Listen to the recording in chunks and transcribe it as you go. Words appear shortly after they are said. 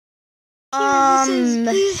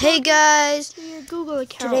Hey guys. Your Google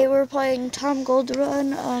account. Today we're playing Tom Gold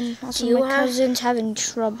Run. Also my cousin's having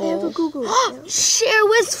trouble. I have a Google account. Share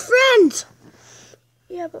with friends.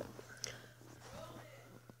 Yeah, but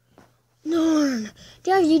Norn.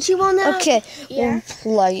 Do you have YouTube on that? Okay, Yeah. we're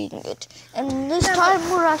playing it, and this time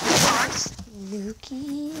we're actually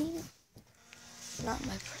Nuki. Not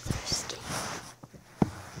my brother's game.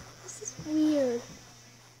 This is weird.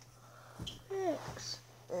 X.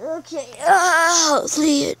 Okay, let's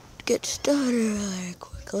get started really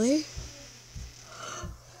quickly.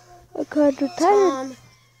 I can't do Tom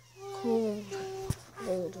Gold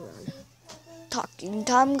Run. Talking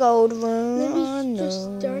Tom Gold Run. Maybe just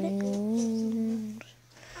start it.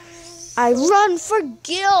 I run for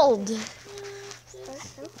guild.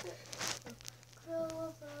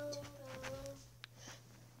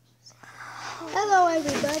 Hello,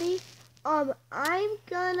 everybody. I'm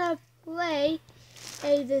gonna play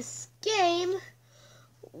this game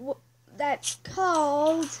that's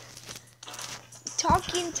called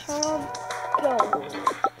Talking Tom Gold.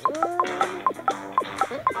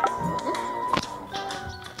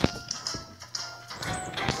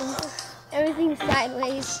 Everything's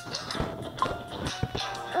sideways.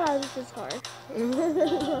 Oh, this is hard.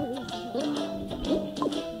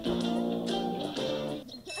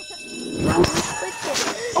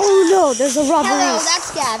 Oh no, there's a robbery. Hello,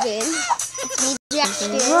 that's Gavin. It's me,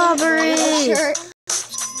 Jackson. Robbery. Shirt.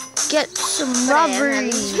 Get some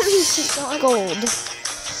robbery. Gold.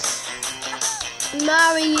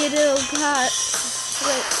 Mario Kart.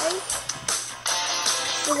 Wait.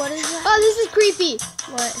 So what is that? Oh, this is creepy.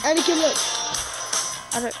 What? Anakin, look.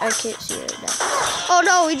 I can't see it right now. Oh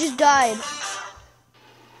no, we just died.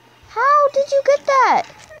 How did you get that?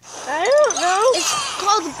 I don't know. It's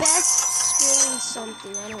called best screen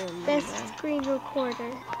something. I don't remember. Best screen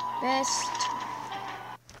recorder. Best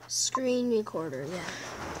screen recorder, yeah.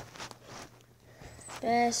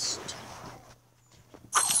 Best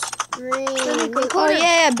screen recorder. Oh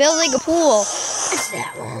yeah, building a pool. It's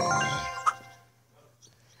that one.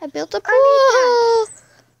 I built a pool.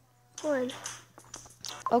 One.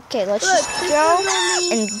 Okay, let's just go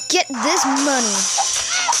and get this money.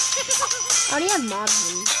 I already have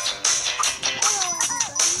mobs in.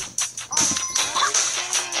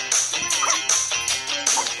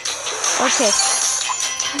 Okay.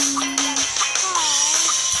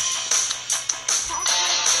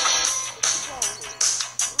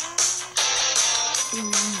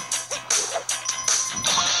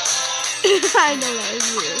 I know that was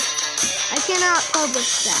you. I cannot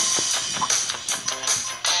publish that.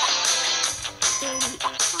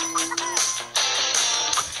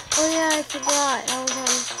 Oh yeah, I forgot. I was on.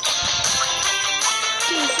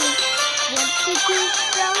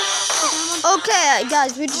 Okay,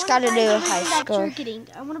 guys, we just got a new high score.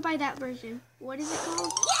 I want to buy that version. What is it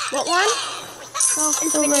called? What one?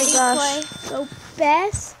 Oh my gosh. So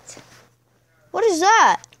best. What is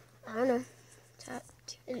that? I don't know. Tap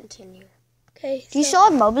to continue. Okay. Do you still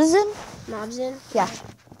have mobs in? Mobs in? Yeah.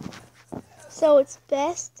 So it's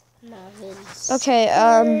best. Mobs. Okay,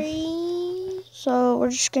 so we're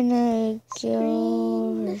just gonna go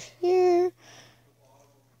over here.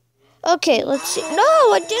 Okay, let's see.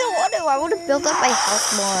 No, I didn't want to. I want to build up my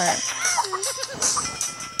house more.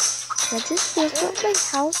 Should I just build up my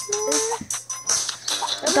house more?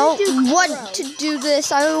 I don't want to do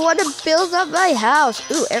this. I want to build up my house.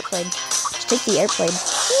 Ooh, airplane. Let's take the airplane.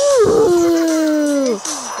 Ooh.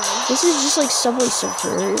 This is just like Subway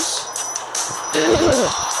Surfers.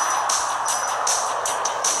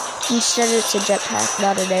 Instead, it's a jetpack,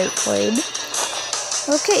 not an airplane.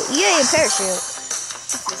 Okay, yay, a parachute.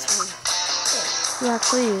 You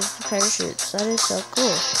actually use the parachutes. That is so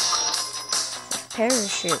cool.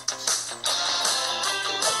 Parachutes.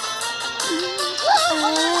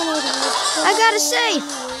 I got a safe.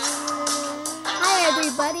 Hi,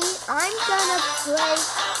 everybody. I'm gonna play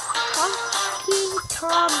Talking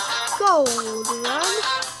Tom Gold Run.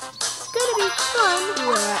 It's gonna be fun.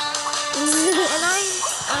 And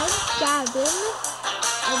I'm Gavin,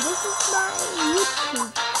 and this is my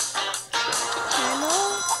YouTube channel.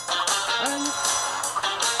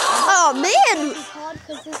 Oh man!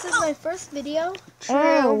 Because this is my first video.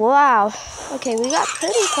 Oh wow. Okay, we got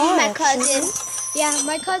pretty far. My cousin. Yeah,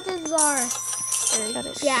 my cousins are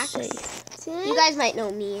Jackson. You guys might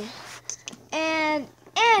know me. And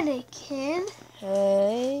Anakin.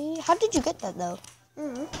 Hey, how did you get that though?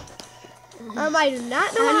 I do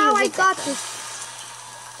not know how I got this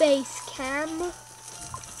face cam.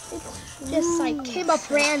 It just like came up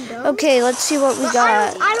random. Okay, let's see what we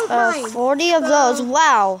got. I don't mind. 40 of those.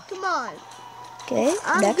 Wow. Come on. Okay,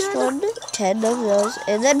 next one, 10 of those,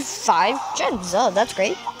 and then 5 gems. Oh, that's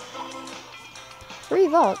great. 3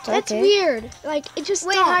 vaults, okay. That's weird. Like, it just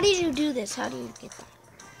Wait, stopped. how did you do this? How do you get that?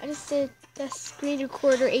 I just did the screen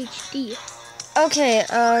recorder HD. Okay,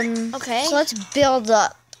 Okay. so let's build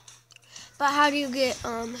up. But how do you get,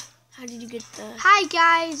 how did you get the... Hi,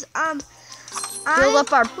 guys. Build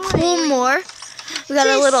up our pool more. We got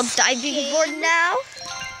a little diving board now.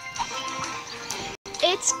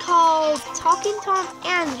 It's called Talking Tom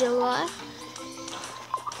Angela.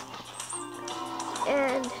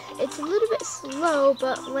 And it's a little bit slow,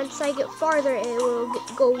 but once I get farther, it will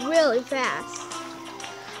go really fast.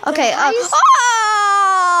 Okay,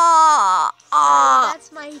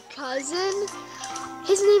 That's my cousin.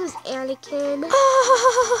 His name is Anakin.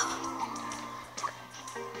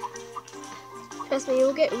 Trust me, it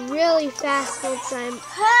will get really fast once I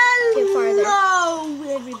get farther. Hello,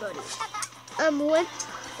 everybody.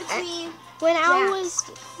 When I was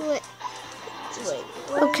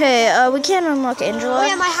Okay, we can't unlock Angela. Oh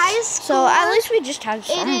yeah, my highest so score. at least we just have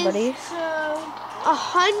somebody. It is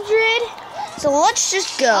 100. So let's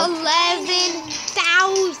just go.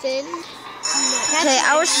 11,000. Okay,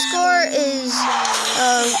 our score is,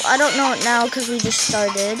 I don't know it now because we just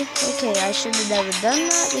started. Okay, I should have never done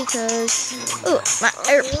that because, ooh, my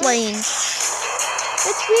airplane.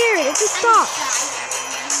 That's weird. It just stopped.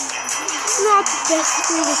 It's not the best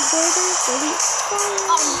screen recorder, but it's fine.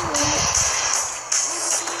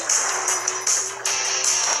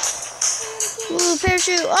 Ooh,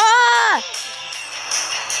 parachute. Ah!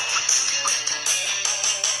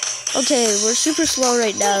 Okay, we're super slow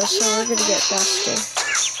right now, so we're gonna get faster.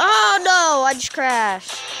 Oh no, I just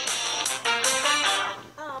crashed.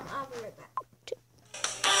 I'll be right back. Okay,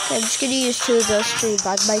 I'm just gonna use 2 of those to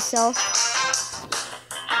revive myself.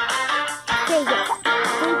 There you go.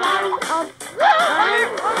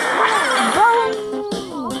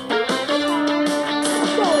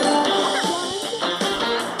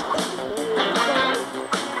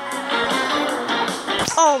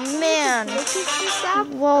 Oh man.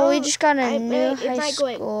 Well, we just got a new high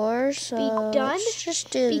score, so let's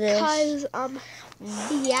just do this. Because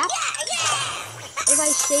yeah, if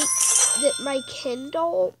I shake my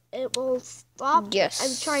Kindle, it will stop. Yes.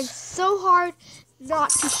 I'm trying so hard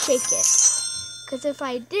not to shake it, because if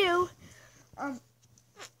I do,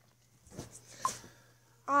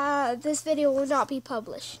 this video will not be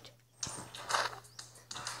published.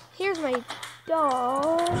 Here's my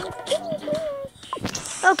dog.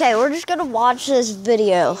 Okay, we're just gonna watch this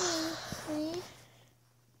video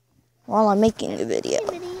while I'm making the video.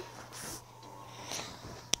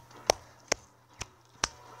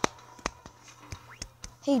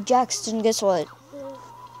 Hey Jackson, guess what?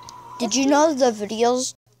 Did you know the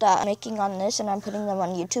videos that I'm making on this and I'm putting them on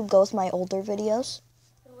YouTube go with my older videos?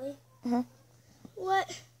 Really? Uh-huh.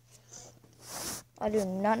 What? I do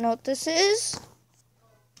not know what this is.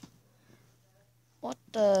 What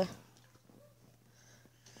the?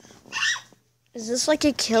 Is this like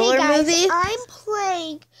a killer Hey guys, movie? I'm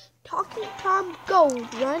playing Talking Tom Gold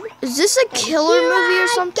Run. Is this a killer movie or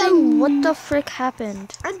something? What the frick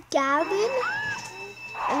happened? I'm Gavin.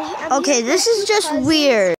 I'm Okay, this is just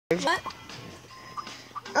weird. What?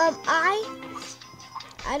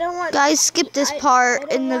 I don't want. Guys, skip this part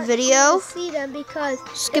in the video. See them because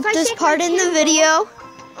Skip this part in the video.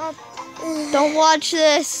 Don't watch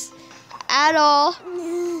this at all.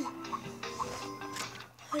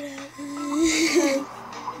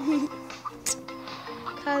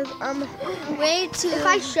 Because if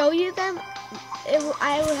I show you them,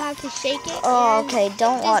 I will have to shake it. Oh, okay,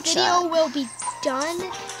 don't watch This video that. will be done.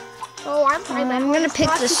 Oh, I'm gonna pick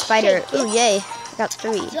the spider. Ooh, yay! I got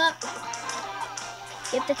 3.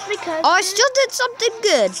 If that's because. Oh, I still did something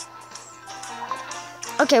good.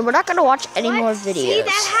 Okay, we're not gonna watch any more videos. See,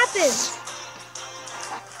 that happens.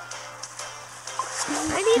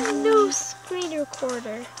 I need a new screen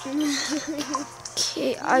recorder.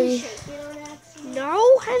 Okay, No,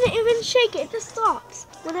 I didn't even shake it. It just stops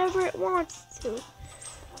whenever it wants to.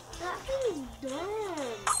 That thing is done.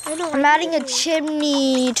 I know. I'm adding a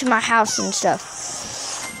chimney to my house and stuff.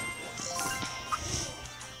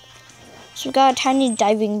 So we got a tiny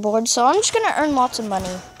diving board. So I'm just gonna earn lots of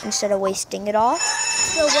money instead of wasting it all.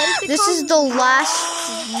 So what is it This called? is the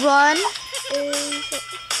last run,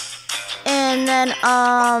 and then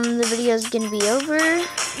the video is gonna be over,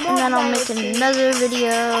 and then I'll make another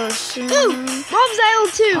video soon. Ooh, Mom's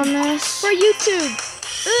Island 2 on this. for YouTube.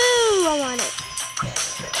 Ooh, I want it.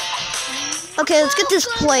 Okay, let's get this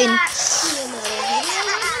plane.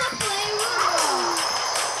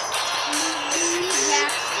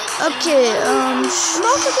 Okay, I'm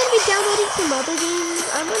also gonna be downloading some other games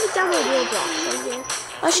I'm gonna download Roblox. Okay?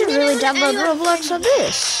 I should really download Roblox on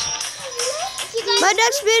this. My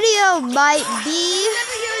next video might be.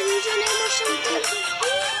 Your username or something?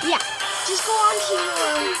 Yeah. Just go on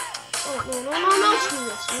here. No.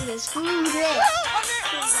 Screw this.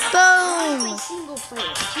 Boom. Single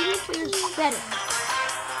player. Single player is better.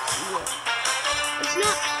 Yeah. It's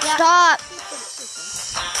not. Yeah. Stop.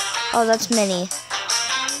 Oh, that's Minnie.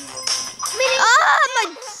 Ah, my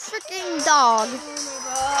freaking dog.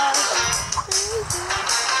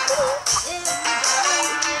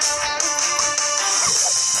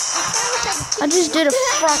 I just did a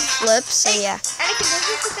front flip, so yeah.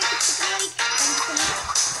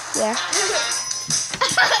 Yeah.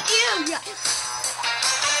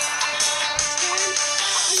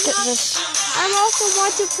 Skip this. I'm also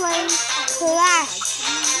want to play Clash.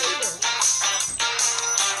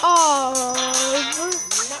 Oh.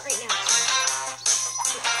 Not right now.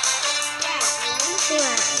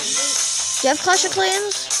 Do you have Clash of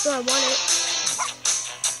Clans? So I want it.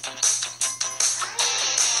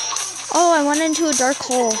 Oh, I went into a dark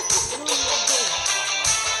hole.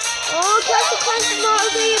 Oh, Clash of Clans is not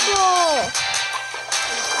available.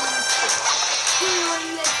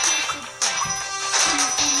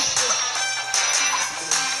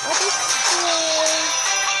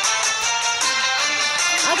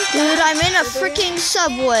 Dude, I'm in a freaking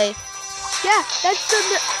subway. Yeah, that's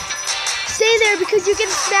the. Stay there because you're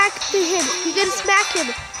gonna smack him. You're gonna smack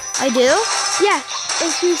him. I do? Yeah,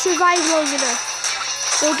 if you survive long enough.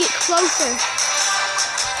 They'll get closer.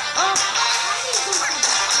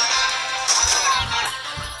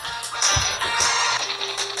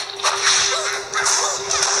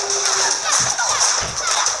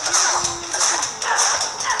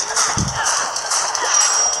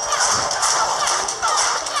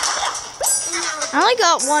 I only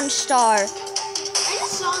got 1 star. I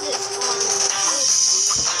just saw this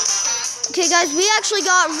Okay, guys, we actually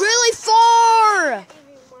got really far.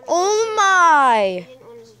 Oh my. I didn't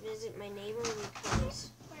want to visit my neighbor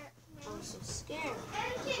because I was so scared.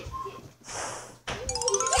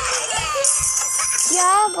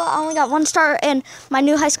 Yeah, but I only got 1 star, and my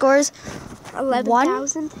new high score is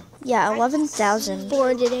 11,000. Yeah, 11,000.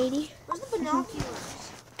 480. Where's the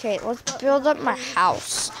binoculars? Okay, let's build up my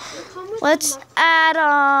house. Come with Let's the add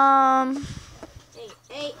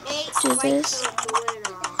Hey, do white this. glitter.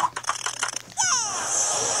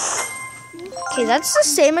 Okay, that's the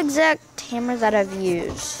same exact hammer that I've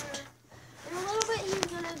used. In a little bit, he's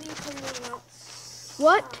gonna be coming out.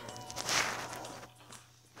 What?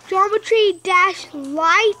 Geometry dash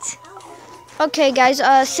light. Okay, guys,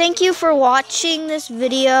 thank you for watching this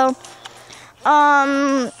video.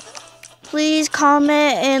 Please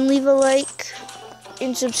comment and leave a like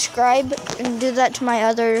and subscribe and do that to my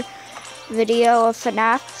other video of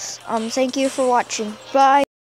FNAF. Thank you for watching. Bye.